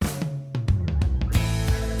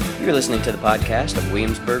You're listening to the podcast of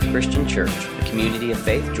Williamsburg Christian Church, a community of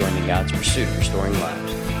faith joining God's pursuit of restoring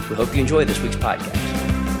lives. We hope you enjoy this week's podcast.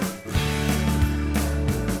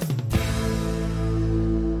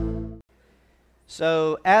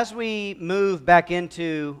 So as we move back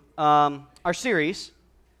into our series,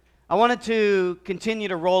 I wanted to continue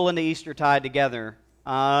to roll into Eastertide together.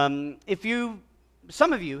 Some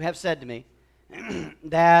of you have said to me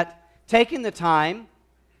that taking the time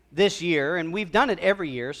this year, and we've done it every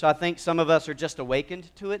year, so I think some of us are just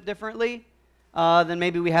awakened to it differently than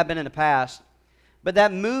maybe we have been in the past, but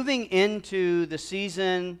that moving into the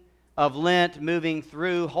season of Lent, moving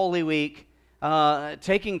through Holy Week,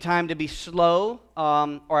 taking time to be slow,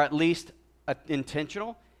 or at least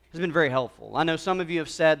intentional, has been very helpful. I know some of you have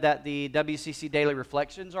said that the WCC Daily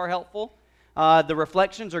Reflections are helpful. The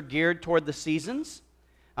reflections are geared toward the seasons.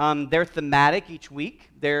 They're thematic each week.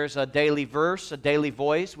 There's a daily verse, a daily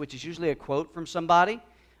voice, which is usually a quote from somebody,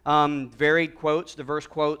 varied quotes, diverse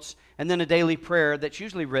quotes, and then a daily prayer that's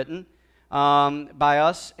usually written by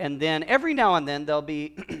us. And then every now and then there'll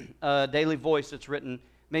be a daily voice that's written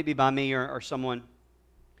maybe by me or someone.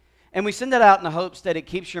 And we send that out in the hopes that it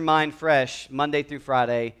keeps your mind fresh Monday through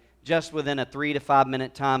Friday, just within a 3 to 5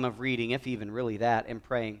 minute time of reading, if even really that, and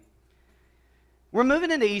praying. We're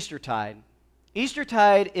moving into Eastertide.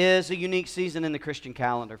 Eastertide is a unique season in the Christian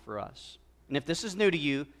calendar for us. And if this is new to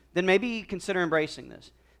you, then maybe consider embracing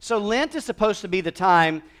this. So Lent is supposed to be the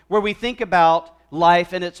time where we think about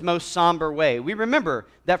life in its most somber way. We remember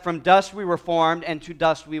that from dust we were formed and to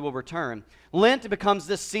dust we will return. Lent becomes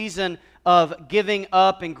this season of giving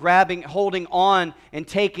up and grabbing, holding on, and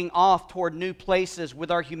taking off toward new places with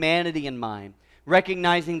our humanity in mind,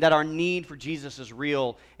 recognizing that our need for Jesus is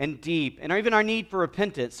real and deep, and even our need for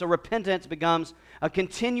repentance. So repentance becomes a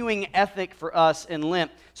continuing ethic for us in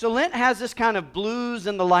Lent. So Lent has this kind of blues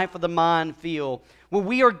in the life of the mind feel, where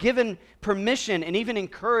we are given permission and even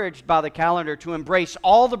encouraged by the calendar to embrace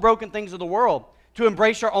all the broken things of the world, to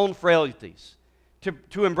embrace our own frailties,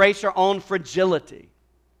 to embrace our own fragility.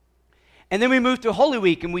 And then we move to Holy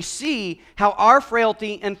Week and we see how our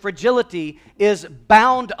frailty and fragility is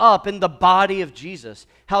bound up in the body of Jesus.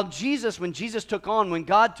 How Jesus, when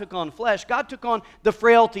God took on flesh, God took on the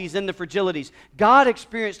frailties and the fragilities. God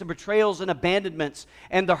experienced the betrayals and abandonments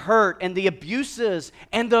and the hurt and the abuses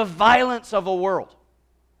and the violence of a world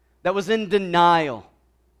that was in denial,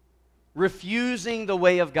 refusing the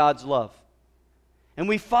way of God's love. And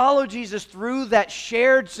we follow Jesus through that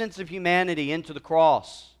shared sense of humanity into the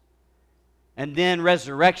cross. And then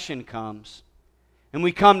resurrection comes. And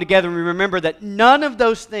we come together and we remember that none of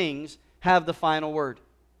those things have the final word.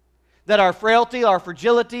 That our frailty, our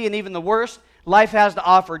fragility, and even the worst life has to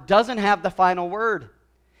offer doesn't have the final word.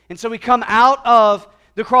 And so we come out of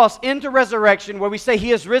the cross into resurrection where we say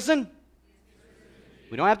He is risen.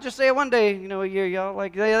 We don't have to just say it one day, a year, y'all.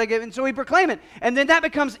 And so we proclaim it. And then that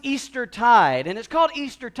becomes Eastertide. And it's called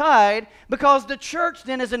Eastertide because the church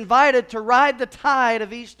then is invited to ride the tide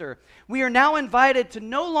of Easter. We are now invited to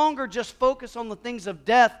no longer just focus on the things of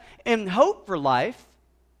death and hope for life.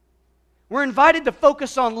 We're invited to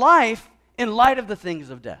focus on life in light of the things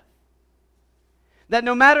of death. That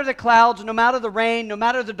no matter the clouds, no matter the rain, no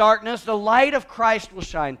matter the darkness, the light of Christ will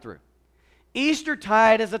shine through.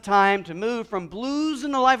 Eastertide is a time to move from blues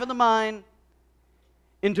in the life of the mind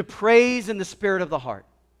into praise in the spirit of the heart,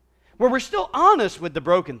 where we're still honest with the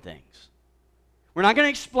broken things. We're not going to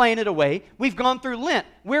explain it away. We've gone through Lent.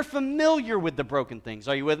 We're familiar with the broken things.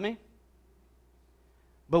 Are you with me?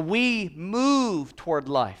 But we move toward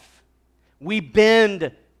life. We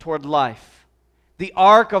bend toward life. The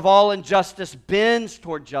arc of all injustice bends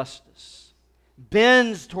toward justice,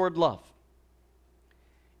 bends toward love.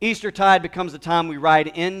 Eastertide becomes the time we ride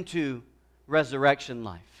into resurrection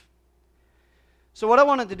life. So what I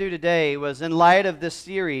wanted to do today was, in light of this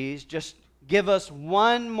series, just give us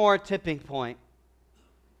one more tipping point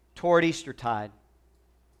toward Eastertide.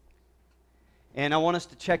 And I want us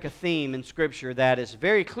to check a theme in Scripture that is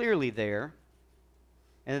very clearly there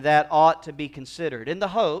and that ought to be considered, in the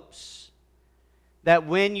hopes that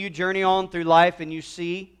when you journey on through life and you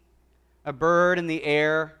see a bird in the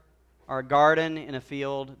air or a garden in a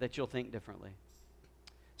field, that you'll think differently.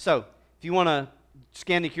 So, if you want to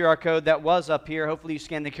scan the QR code that was up here, hopefully you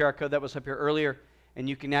scanned the QR code that was up here earlier, and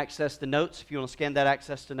you can access the notes. If you want to scan that,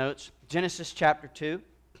 access to notes. Genesis chapter 2,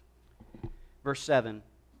 verse 7.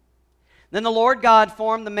 Then the Lord God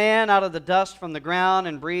formed the man out of the dust from the ground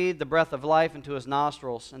and breathed the breath of life into his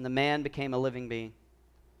nostrils, and the man became a living being.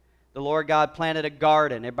 The Lord God planted a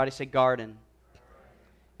garden. Everybody say garden.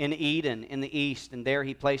 In Eden, in the east, and there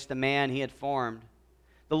He placed the man He had formed.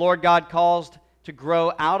 The Lord God caused to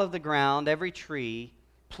grow out of the ground every tree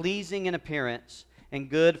pleasing in appearance, and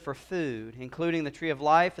good for food, including the tree of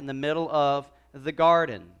life in the middle of the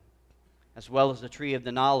garden, as well as the tree of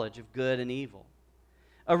the knowledge of good and evil.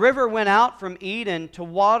 A river went out from Eden to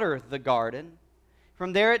water the garden.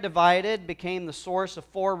 From there it divided, became the source of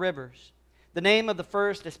 4 rivers. The name of the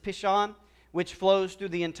first is Pishon, which flows through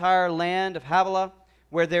the entire land of Havilah,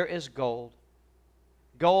 where there is gold.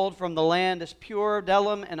 Gold from the land is pure.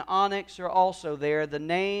 Bdellium and onyx are also there. The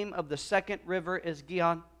name of the second river is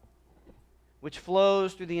Gihon, which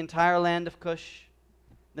flows through the entire land of Cush.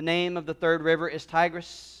 The name of the third river is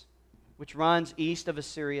Tigris, which runs east of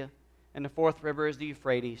Assyria. And the fourth river is the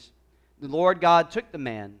Euphrates. The Lord God took the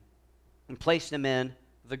man and placed him in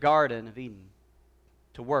the Garden of Eden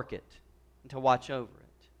to work it and to watch over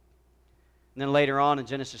it. And then later on in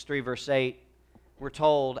Genesis 3, verse 8, we're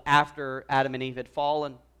told after Adam and Eve had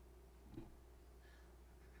fallen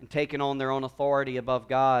and taken on their own authority above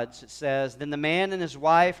God's, it says, "Then the man and his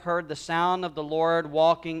wife heard the sound of the Lord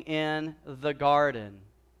walking in the garden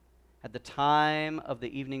at the time of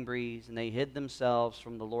the evening breeze, and they hid themselves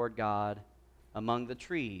from the Lord God among the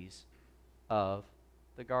trees of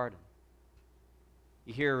the garden."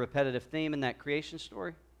 You hear a repetitive theme in that creation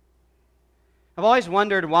story? I've always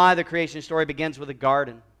wondered why the creation story begins with a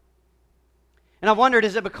garden. And I've wondered,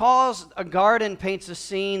 is it because a garden paints a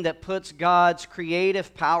scene that puts God's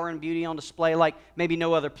creative power and beauty on display like maybe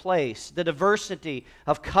no other place? The diversity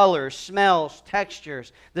of colors, smells,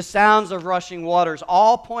 textures, the sounds of rushing waters,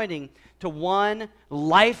 all pointing to one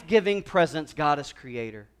life-giving presence, God as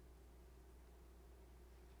creator.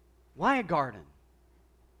 Why a garden?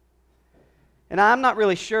 And I'm not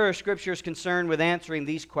really sure Scripture is concerned with answering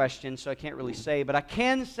these questions, so I can't really say, but I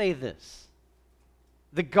can say this.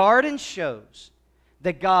 The garden shows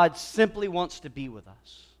that God simply wants to be with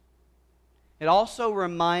us. It also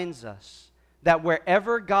reminds us that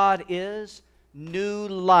wherever God is, new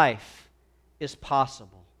life is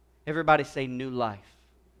possible. Everybody say new life.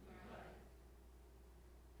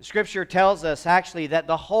 The Scripture tells us actually that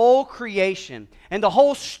the whole creation and the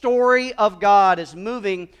whole story of God is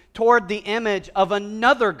moving toward the image of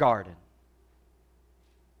another garden.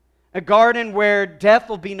 A garden where death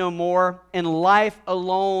will be no more and life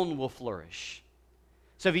alone will flourish.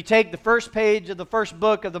 So if you take the first page of the first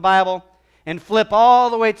book of the Bible and flip all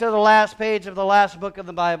the way to the last page of the last book of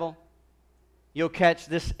the Bible, you'll catch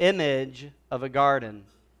this image of a garden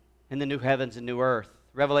in the new heavens and new earth.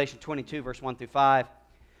 Revelation 22, verse 1 through 5.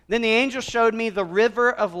 Then the angel showed me the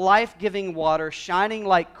river of life-giving water, shining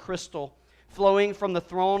like crystal, flowing from the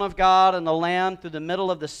throne of God and the Lamb through the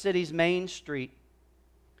middle of the city's main street.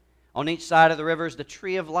 On each side of the river is the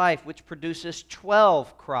tree of life, which produces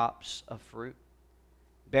 12 crops of fruit,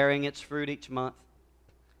 bearing its fruit each month.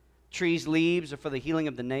 Tree's leaves are for the healing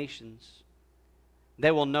of the nations.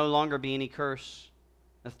 There will no longer be any curse.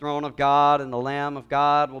 The throne of God and the Lamb of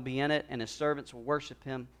God will be in it, and His servants will worship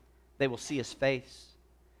Him. They will see His face,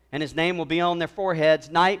 and His name will be on their foreheads.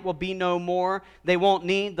 Night will be no more. They won't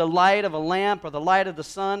need the light of a lamp or the light of the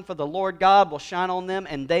sun, for the Lord God will shine on them,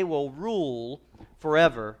 and they will rule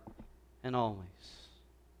forever and always.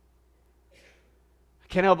 I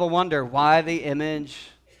can't help but wonder why the image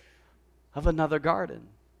of another garden.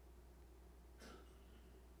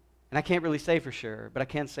 And I can't really say for sure, but I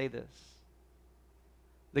can say this.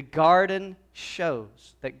 The garden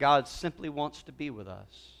shows that God simply wants to be with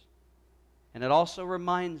us. And it also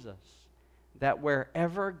reminds us that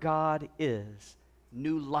wherever God is,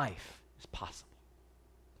 new life is possible.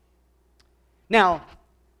 Now,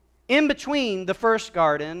 in between the first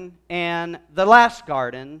garden and the last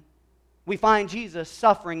garden, we find Jesus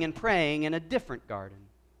suffering and praying in a different garden.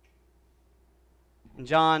 In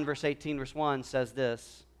John, verse 18, verse 1 says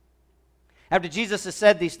this. After Jesus had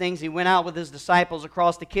said these things, He went out with His disciples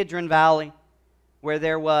across the Kidron Valley, where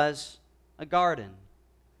there was a garden.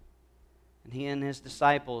 And He and His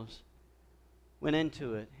disciples went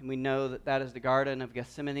into it. And we know that that is the Garden of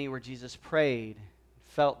Gethsemane, where Jesus prayed,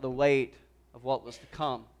 felt the weight of what was to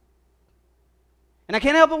come. And I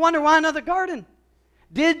can't help but wonder, why another garden?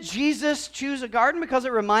 Did Jesus choose a garden because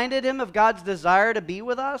it reminded Him of God's desire to be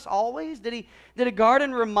with us always? Did a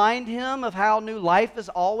garden remind Him of how new life is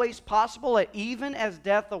always possible, even as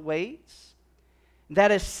death awaits?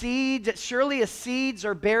 That as seeds, that surely as seeds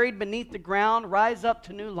are buried beneath the ground, rise up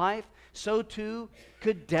to new life, so too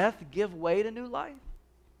could death give way to new life?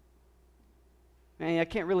 I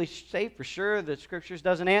can't really say for sure. The Scriptures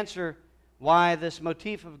doesn't answer why this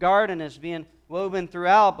motif of garden is being woven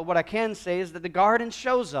throughout, but what I can say is that the garden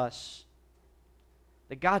shows us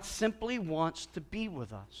that God simply wants to be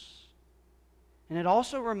with us. And it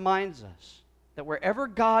also reminds us that wherever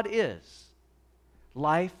God is,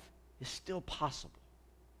 life is still possible.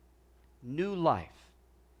 new life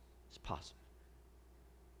is possible.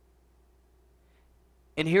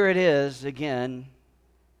 And here it is again,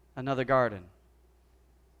 another garden.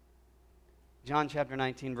 John chapter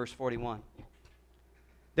 19, verse 41.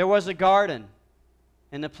 There was a garden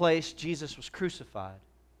in the place Jesus was crucified.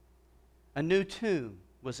 A new tomb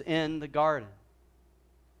was in the garden.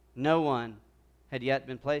 No one had yet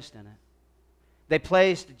been placed in it. They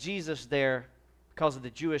placed Jesus there because of the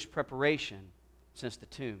Jewish preparation, since the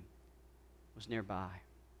tomb was nearby.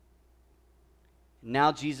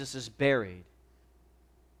 Now Jesus is buried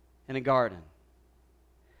in a garden.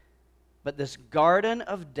 But this garden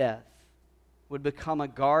of death would become a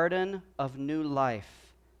garden of new life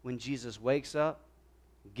when Jesus wakes up,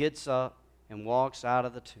 gets up, and walks out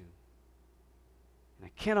of the tomb. And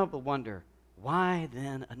I cannot but wonder, why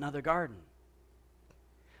then another garden?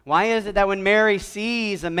 Why is it that when Mary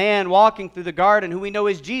sees a man walking through the garden who we know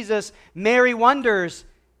is Jesus, Mary wonders,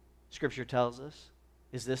 Scripture tells us,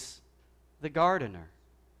 is this the gardener?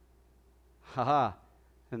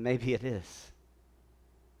 Maybe it is.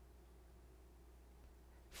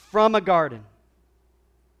 From a garden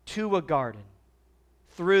to a garden,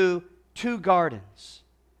 through two gardens,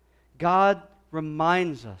 God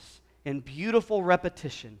reminds us in beautiful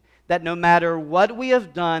repetition that no matter what we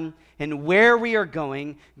have done and where we are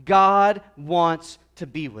going, God wants to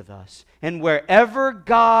be with us. And wherever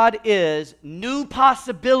God is, new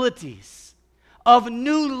possibilities of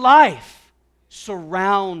new life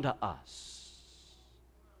surround us.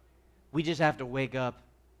 We just have to wake up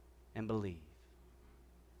and believe.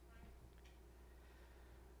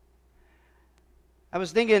 I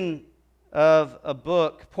was thinking of a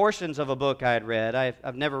book, portions of a book I had read.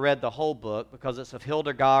 I've never read the whole book because it's of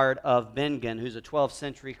Hildegard of Bingen, who's a 12th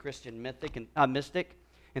century Christian mystic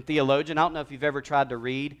and theologian. I don't know if you've ever tried to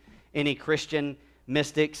read any Christian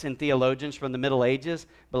mystics and theologians from the Middle Ages,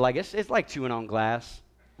 but it's like chewing on glass.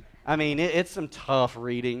 I mean, it's some tough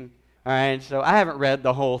reading. All right, so I haven't read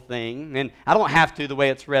the whole thing, and I don't have to the way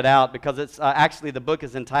it's read out because it's actually the book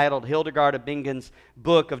is entitled Hildegard of Bingen's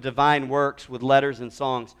Book of Divine Works with Letters and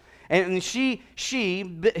Songs. And she,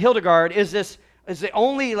 Hildegard, is the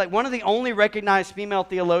only, one of the only recognized female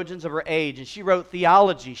theologians of her age. And she wrote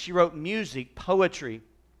theology, she wrote music, poetry.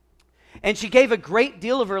 And she gave a great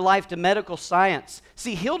deal of her life to medical science.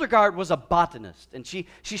 See, Hildegard was a botanist, and she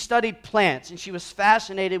studied plants, and she was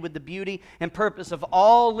fascinated with the beauty and purpose of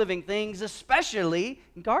all living things, especially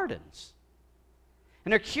gardens.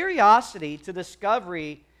 And her curiosity to the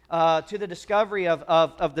discovery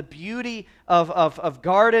of the beauty of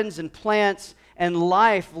gardens and plants and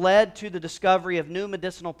life led to the discovery of new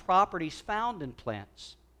medicinal properties found in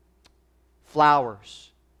plants.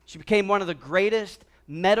 Flowers. She became one of the greatest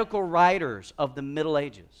medical writers of the Middle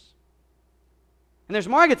Ages. And there's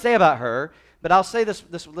more I could say about her, but I'll say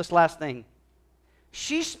this last thing.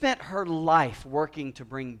 She spent her life working to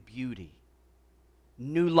bring beauty,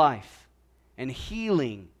 new life, and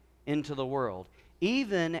healing into the world,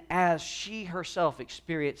 even as she herself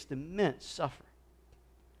experienced immense suffering.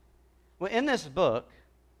 Well, in this book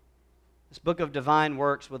of Divine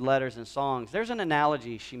Works with Letters and Songs, there's an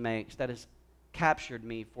analogy she makes that has captured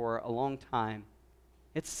me for a long time.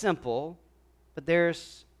 It's simple, but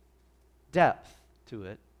there's depth to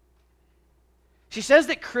it. She says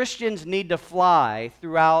that Christians need to fly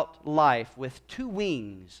throughout life with two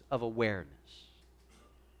wings of awareness.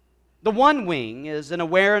 The one wing is an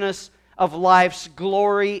awareness of life's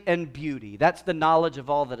glory and beauty. That's the knowledge of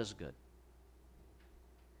all that is good.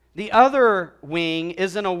 The other wing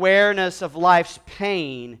is an awareness of life's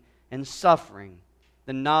pain and suffering,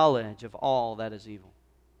 the knowledge of all that is evil.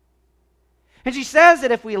 And she says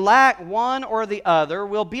that if we lack one or the other,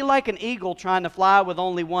 we'll be like an eagle trying to fly with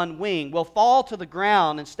only one wing. We'll fall to the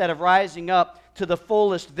ground instead of rising up to the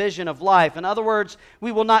fullest vision of life. In other words,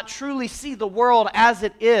 we will not truly see the world as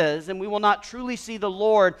it is, and we will not truly see the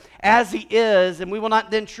Lord as He is, and we will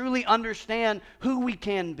not then truly understand who we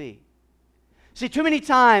can be. See, too many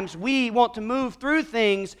times we want to move through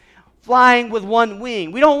things flying with one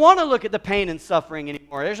wing. We don't want to look at the pain and suffering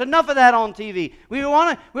anymore. There's enough of that on TV. We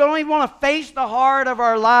don't even want to face the heart of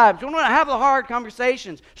our lives. We don't want to have the hard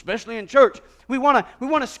conversations, especially in church. We want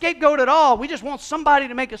to scapegoat it all. We just want somebody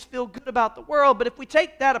to make us feel good about the world. But if we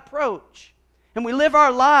take that approach and we live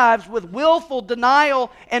our lives with willful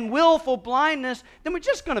denial and willful blindness, then we're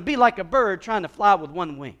just going to be like a bird trying to fly with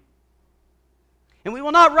one wing. And we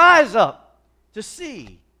will not rise up to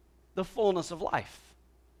see the fullness of life.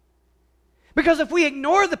 Because if we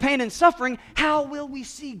ignore the pain and suffering, how will we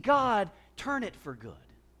see God turn it for good?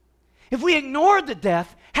 If we ignore the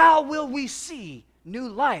death, how will we see new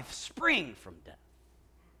life spring from death?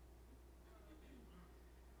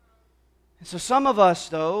 And so some of us,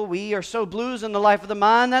 though, we are so blues in the life of the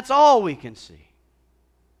mind, that's all we can see.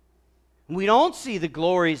 We don't see the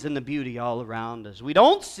glories and the beauty all around us. We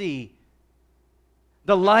don't see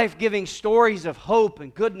the life-giving stories of hope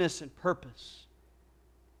and goodness and purpose.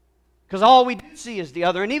 Because all we do see is the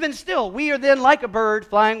other. And even still, we are then like a bird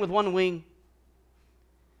flying with one wing.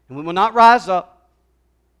 And we will not rise up.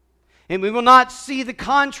 And we will not see the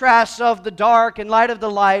contrasts of the dark in light of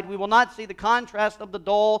the light. We will not see the contrast of the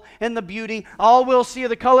dull and the beauty. All we'll see are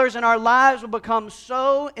the colors, and our lives will become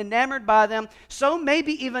so enamored by them, so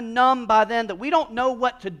maybe even numb by them, that we don't know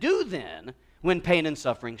what to do then when pain and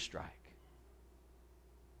suffering strike.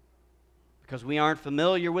 Because we aren't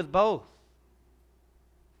familiar with both.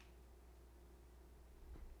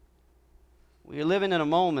 We are living in a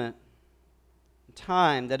moment,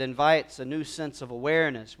 time that invites a new sense of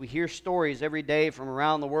awareness. We hear stories every day from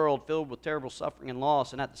around the world filled with terrible suffering and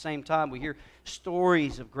loss, and at the same time we hear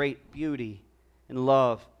stories of great beauty and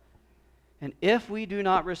love. And if we do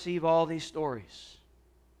not receive all these stories,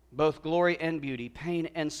 both glory and beauty, pain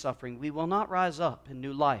and suffering, we will not rise up in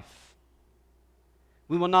new life.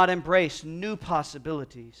 We will not embrace new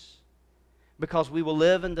possibilities, because we will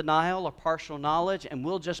live in denial or partial knowledge, and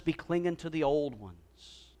we'll just be clinging to the old ones.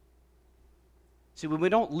 See, when we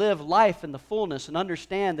don't live life in the fullness and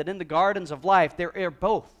understand that in the gardens of life there are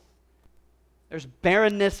both. There's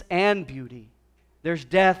barrenness and beauty. There's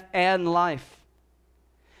death and life.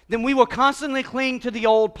 Then we will constantly cling to the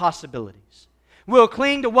old possibilities. We'll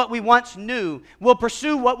cling to what we once knew. We'll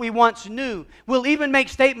pursue what we once knew. We'll even make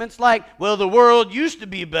statements like, well, the world used to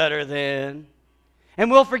be better then.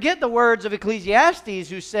 And we'll forget the words of Ecclesiastes,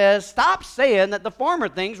 who says, stop saying that the former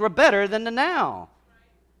things were better than the now.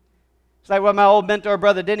 It's like what my old mentor,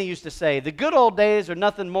 Brother Denny, used to say, the good old days are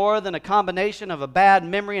nothing more than a combination of a bad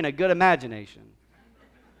memory and a good imagination.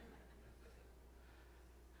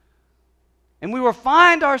 And we will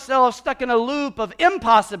find ourselves stuck in a loop of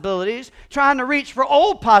impossibilities, trying to reach for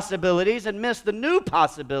old possibilities and miss the new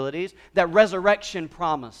possibilities that resurrection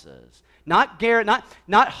promises. Not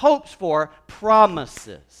hopes for,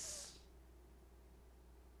 promises.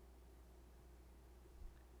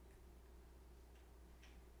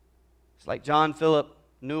 It's like John Philip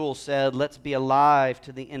Newell said, let's be alive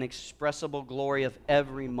to the inexpressible glory of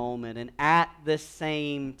every moment. And at the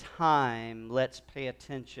same time, let's pay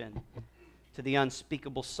attention to the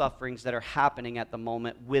unspeakable sufferings that are happening at the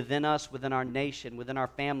moment within us, within our nation, within our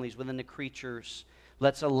families, within the creatures.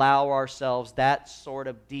 Let's allow ourselves that sort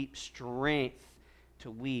of deep strength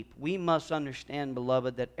to weep. We must understand,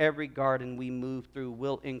 beloved, that every garden we move through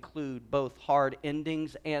will include both hard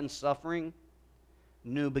endings and suffering,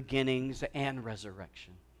 new beginnings and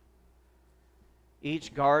resurrection.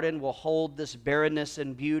 Each garden will hold this barrenness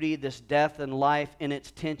and beauty, this death and life in its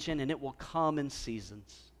tension, and it will come in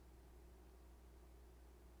seasons.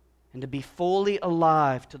 And to be fully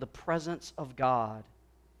alive to the presence of God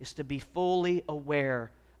is to be fully aware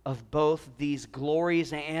of both these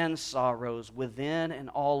glories and sorrows within and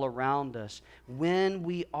all around us. When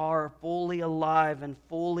we are fully alive and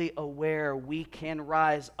fully aware, we can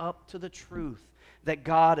rise up to the truth that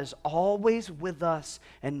God is always with us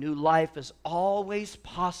and new life is always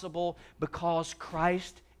possible because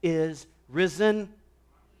Christ is risen.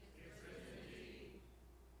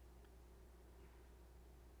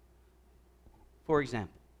 For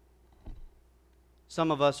example,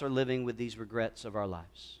 some of us are living with these regrets of our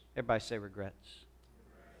lives. Everybody say regrets.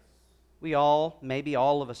 We all, maybe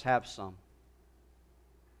all of us have some.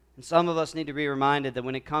 And some of us need to be reminded that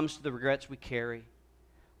when it comes to the regrets we carry,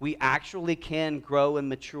 we actually can grow and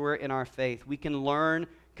mature in our faith. We can learn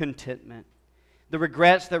contentment. The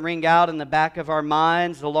regrets that ring out in the back of our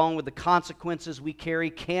minds, along with the consequences we carry,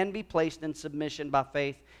 can be placed in submission by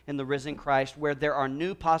faith in the risen Christ, where there are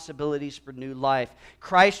new possibilities for new life.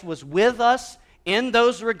 Christ was with us in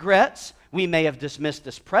those regrets. We may have dismissed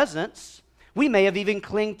His presence. We may have even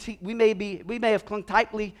clung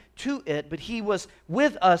tightly to it, but He was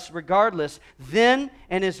with us regardless then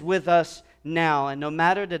and is with us now. And no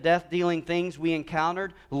matter the death-dealing things we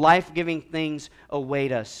encountered, life-giving things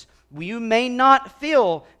await us. You may not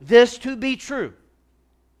feel this to be true,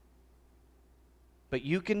 but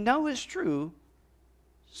you can know it's true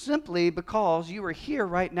simply because you are here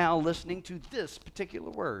right now listening to this particular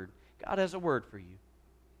word. God has a word for you.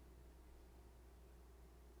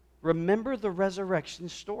 Remember the resurrection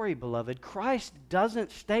story, beloved. Christ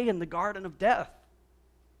doesn't stay in the garden of death.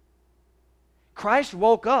 Christ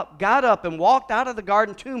woke up, got up, and walked out of the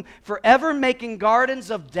garden tomb, forever making gardens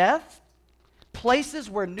of death places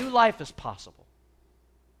where new life is possible.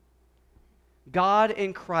 God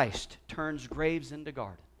in Christ turns graves into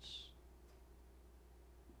gardens.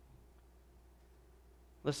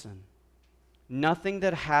 Listen, nothing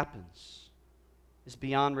that happens is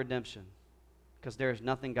beyond redemption because there is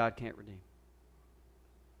nothing God can't redeem.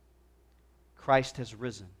 Christ has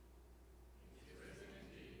risen.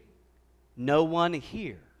 No one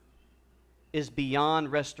here is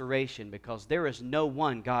beyond restoration because there is no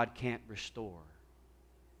one God can't restore.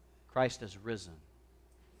 Christ has risen.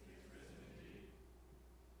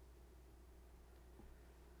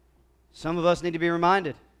 Some of us need to be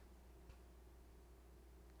reminded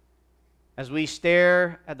as we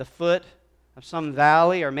stare at the foot of some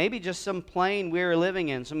valley or maybe just some plain we're living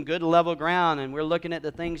in, some good level ground, and we're looking at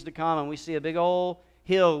the things to come and we see a big old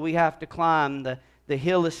hill we have to climb. The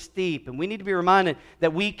hill is steep, and we need to be reminded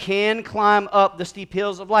that we can climb up the steep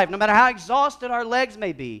hills of life, no matter how exhausted our legs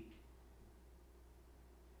may be.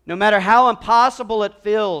 No matter how impossible it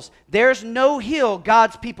feels, there's no hill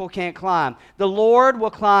God's people can't climb. The Lord will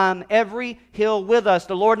climb every hill with us.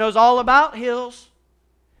 The Lord knows all about hills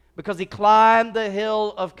because He climbed the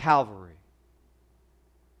hill of Calvary.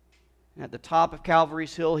 And at the top of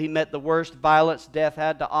Calvary's hill, He met the worst violence death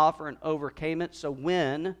had to offer and overcame it. So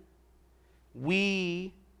when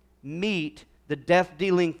we meet the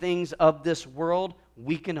death-dealing things of this world,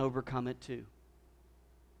 we can overcome it too.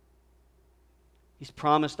 He's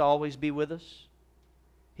promised to always be with us.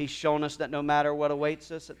 He's shown us that no matter what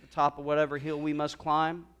awaits us at the top of whatever hill we must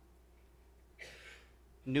climb,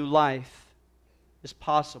 new life is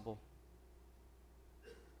possible.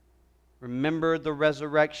 Remember the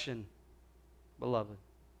resurrection, beloved.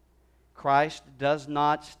 Christ does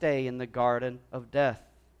not stay in the garden of death.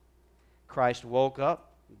 Christ woke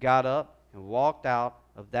up, got up, and walked out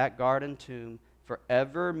of that garden tomb,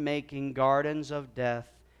 forever making gardens of death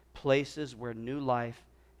places where new life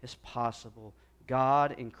is possible.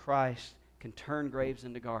 God in Christ can turn graves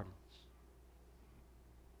into gardens.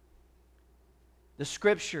 The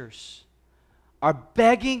Scriptures are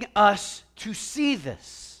begging us to see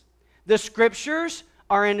this. The Scriptures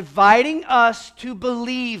are inviting us to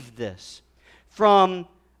believe this. From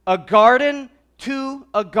a garden to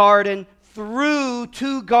a garden, through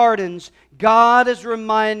two gardens, God is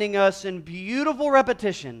reminding us in beautiful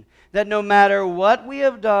repetition that no matter what we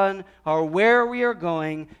have done or where we are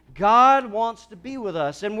going, God wants to be with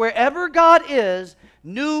us. And wherever God is,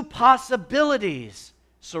 new possibilities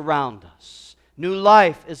surround us. New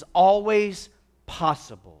life is always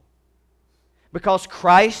possible. Because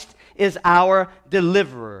Christ is our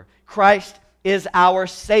deliverer. Christ is our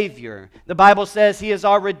Savior. The Bible says He is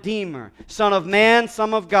our Redeemer, Son of Man,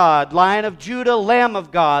 Son of God, Lion of Judah, Lamb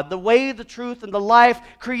of God, the way, the truth, and the life,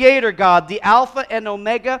 Creator God, the Alpha and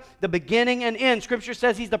Omega, the beginning and end. Scripture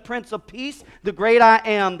says He's the Prince of Peace, the great I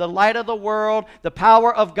Am, the light of the world, the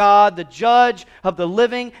power of God, the judge of the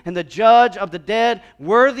living and the judge of the dead,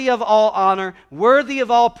 worthy of all honor, worthy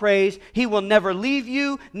of all praise. He will never leave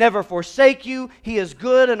you, never forsake you. He is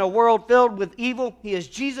good in a world filled with evil. He is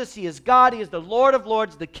Jesus. He is God. He is the Lord of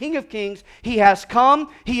lords, the King of kings. He has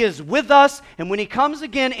come. He is with us. And when He comes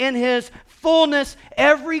again in His fullness,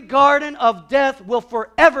 every garden of death will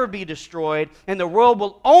forever be destroyed, and the world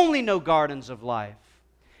will only know gardens of life.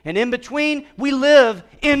 And in between, we live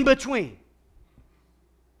in between.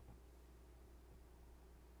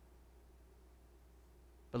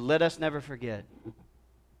 But let us never forget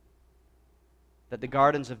that the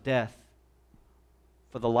gardens of death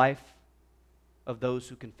for the life of those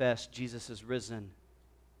who confess Jesus is risen,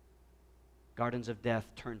 gardens of death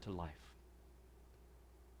turn to life.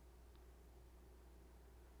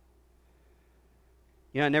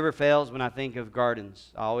 You know, it never fails when I think of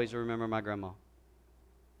gardens. I always remember my grandma.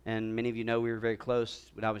 And many of you know we were very close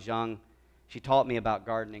when I was young. She taught me about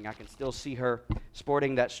gardening. I can still see her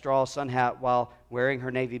sporting that straw sun hat while wearing her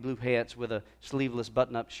navy blue pants with a sleeveless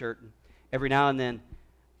button-up shirt. Every now and then,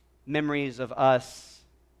 memories of us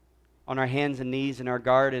on our hands and knees in our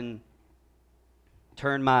garden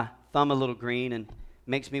turn my thumb a little green and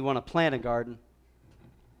makes me want to plant a garden.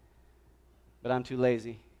 But I'm too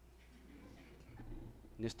lazy.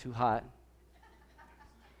 And it's too hot.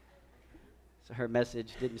 So her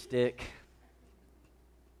message didn't stick.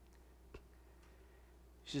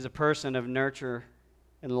 She's a person of nurture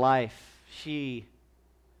and life. She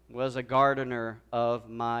was a gardener of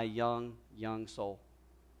my young soul.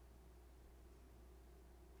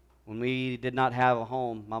 When we did not have a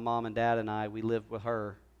home, my mom and dad and I, we lived with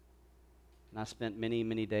her. And I spent many,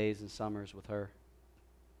 many days and summers with her.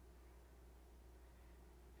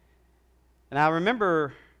 And I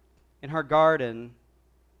remember in her garden,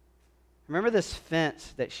 this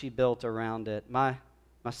fence that she built around it. My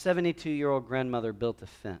 72-year-old grandmother built a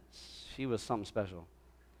fence. She was something special.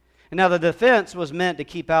 Now, the defense was meant to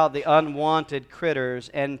keep out the unwanted critters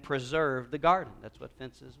and preserve the garden. That's what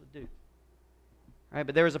fences would do. Right?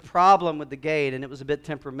 But there was a problem with the gate, and it was a bit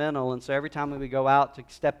temperamental. And so every time we would go out to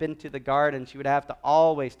step into the garden, she would have to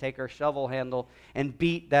always take her shovel handle and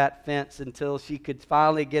beat that fence until she could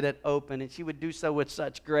finally get it open. And she would do so with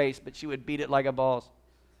such grace, but she would beat it like a boss.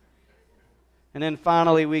 And then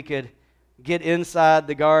finally we could get inside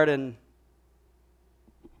the garden.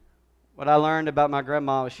 What I learned about my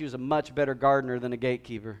grandma was she was a much better gardener than a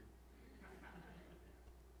gatekeeper.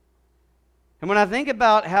 And when I think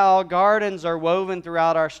about how gardens are woven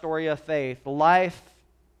throughout our story of faith, life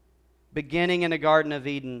beginning in the Garden of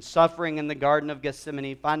Eden, suffering in the Garden of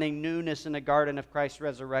Gethsemane, finding newness in the garden of Christ's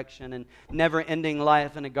resurrection, and never-ending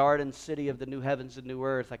life in a garden city of the new heavens and new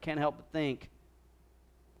earth, I can't help but think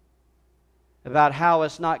about how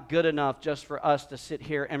it's not good enough just for us to sit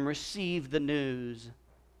here and receive the news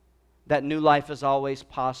that new life is always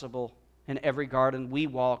possible in every garden we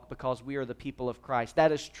walk because we are the people of Christ.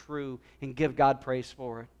 That is true, and give God praise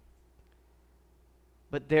for it.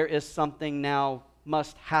 But there is something now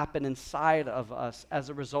must happen inside of us as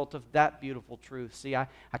a result of that beautiful truth. See, I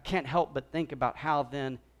can't help but think about how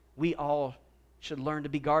then we all should learn to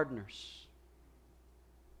be gardeners.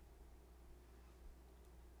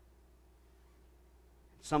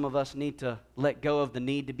 Some of us need to let go of the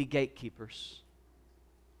need to be gatekeepers.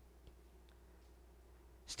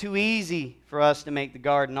 It's too easy for us to make the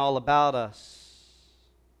garden all about us.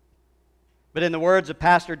 But in the words of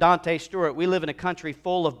Pastor Dante Stewart, we live in a country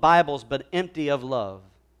full of Bibles but empty of love.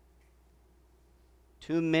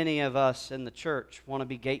 Too many of us in the church want to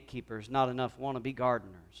be gatekeepers, not enough want to be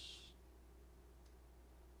gardeners.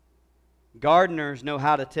 Gardeners know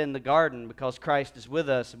how to tend the garden because Christ is with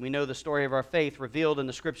us, and we know the story of our faith revealed in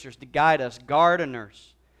the Scriptures to guide us.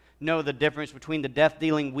 Gardeners know the difference between the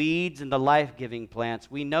death-dealing weeds and the life-giving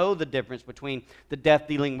plants. We know the difference between the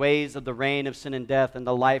death-dealing ways of the reign of sin and death and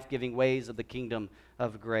the life-giving ways of the kingdom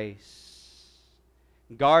of grace.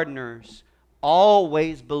 Gardeners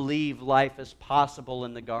always believe life is possible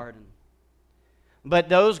in the garden. But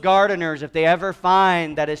those gardeners, if they ever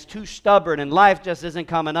find that it's too stubborn and life just isn't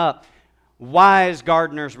coming up, wise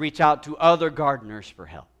gardeners reach out to other gardeners for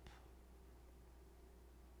help.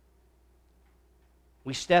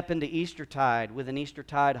 We step into Eastertide with an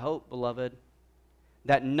Eastertide hope, beloved,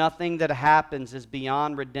 that nothing that happens is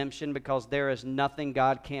beyond redemption because there is nothing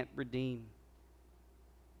God can't redeem.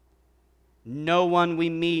 No one we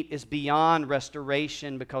meet is beyond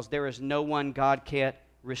restoration because there is no one God can't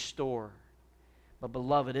restore. But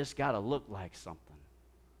beloved, it's got to look like something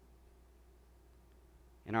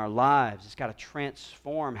in our lives. It's got to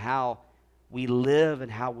transform how we live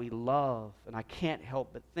and how we love. And I can't help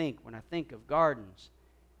but think, when I think of gardens,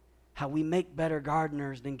 how we make better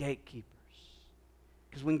gardeners than gatekeepers.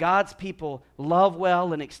 Because when God's people love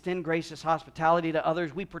well and extend gracious hospitality to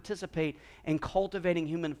others, we participate in cultivating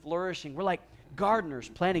human flourishing. We're like gardeners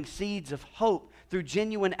planting seeds of hope through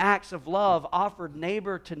genuine acts of love offered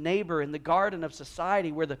neighbor to neighbor in the garden of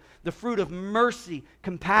society, where the fruit of mercy,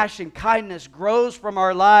 compassion, kindness grows from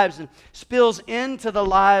our lives and spills into the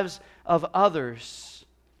lives of others.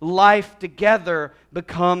 Life together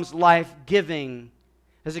becomes life-giving.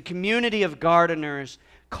 As a community of gardeners,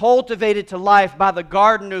 cultivated to life by the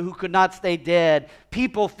gardener who could not stay dead,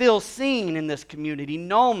 people feel seen in this community,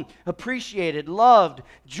 known, appreciated, loved.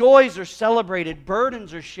 Joys are celebrated,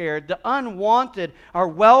 burdens are shared, the unwanted are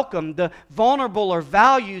welcomed, the vulnerable are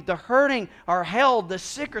valued, the hurting are held, the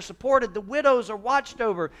sick are supported, the widows are watched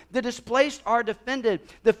over, the displaced are defended,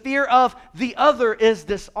 the fear of the other is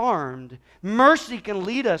disarmed. Mercy can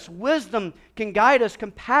lead us, wisdom can guide us,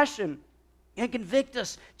 compassion and convict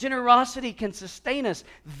us. Generosity can sustain us.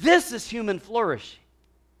 This is human flourishing.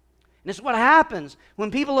 And it's what happens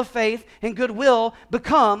when people of faith and goodwill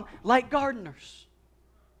become like gardeners.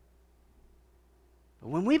 But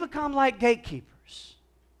when we become like gatekeepers,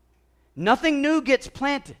 nothing new gets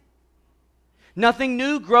planted. Nothing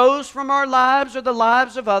new grows from our lives or the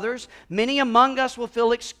lives of others. Many among us will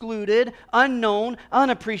feel excluded, unknown,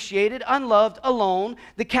 unappreciated, unloved, alone.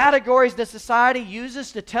 The categories that society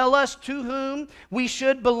uses to tell us to whom we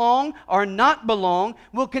should belong or not belong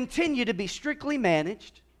will continue to be strictly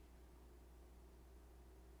managed.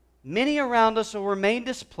 Many around us will remain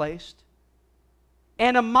displaced.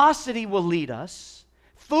 Animosity will lead us.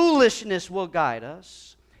 Foolishness will guide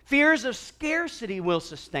us. Fears of scarcity will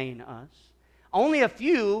sustain us. Only a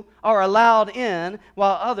few are allowed in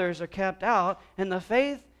while others are kept out. And the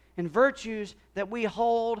faith and virtues that we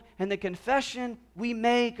hold and the confession we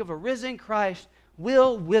make of a risen Christ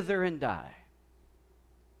will wither and die.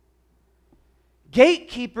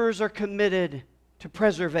 Gatekeepers are committed to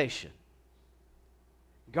preservation.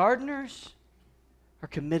 Gardeners are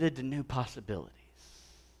committed to new possibilities.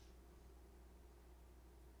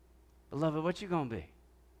 Beloved, what you going to be?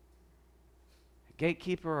 A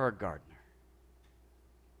gatekeeper or a gardener?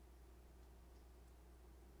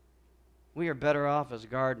 We are better off as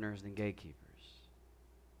gardeners than gatekeepers.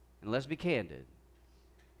 And let's be candid.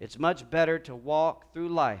 It's much better to walk through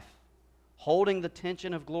life holding the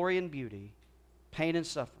tension of glory and beauty, pain and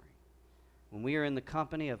suffering, when we are in the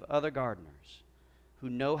company of other gardeners who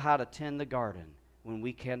know how to tend the garden when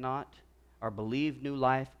we cannot, or believe new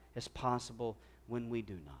life is possible when we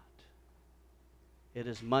do not. It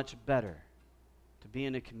is much better to be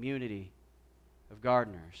in a community of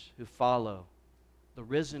gardeners who follow the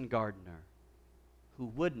risen gardener who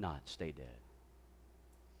would not stay dead.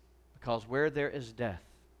 Because where there is death,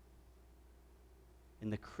 in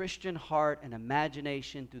the Christian heart and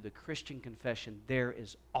imagination through the Christian confession, there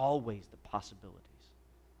is always the possibilities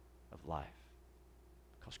of life.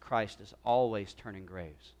 Because Christ is always turning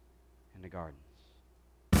graves into gardens.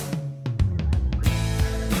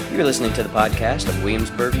 You're listening to the podcast of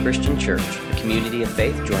Williamsburg Christian Church, a community of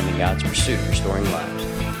faith joining God's pursuit of restoring lives.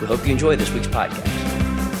 We hope you enjoy this week's podcast.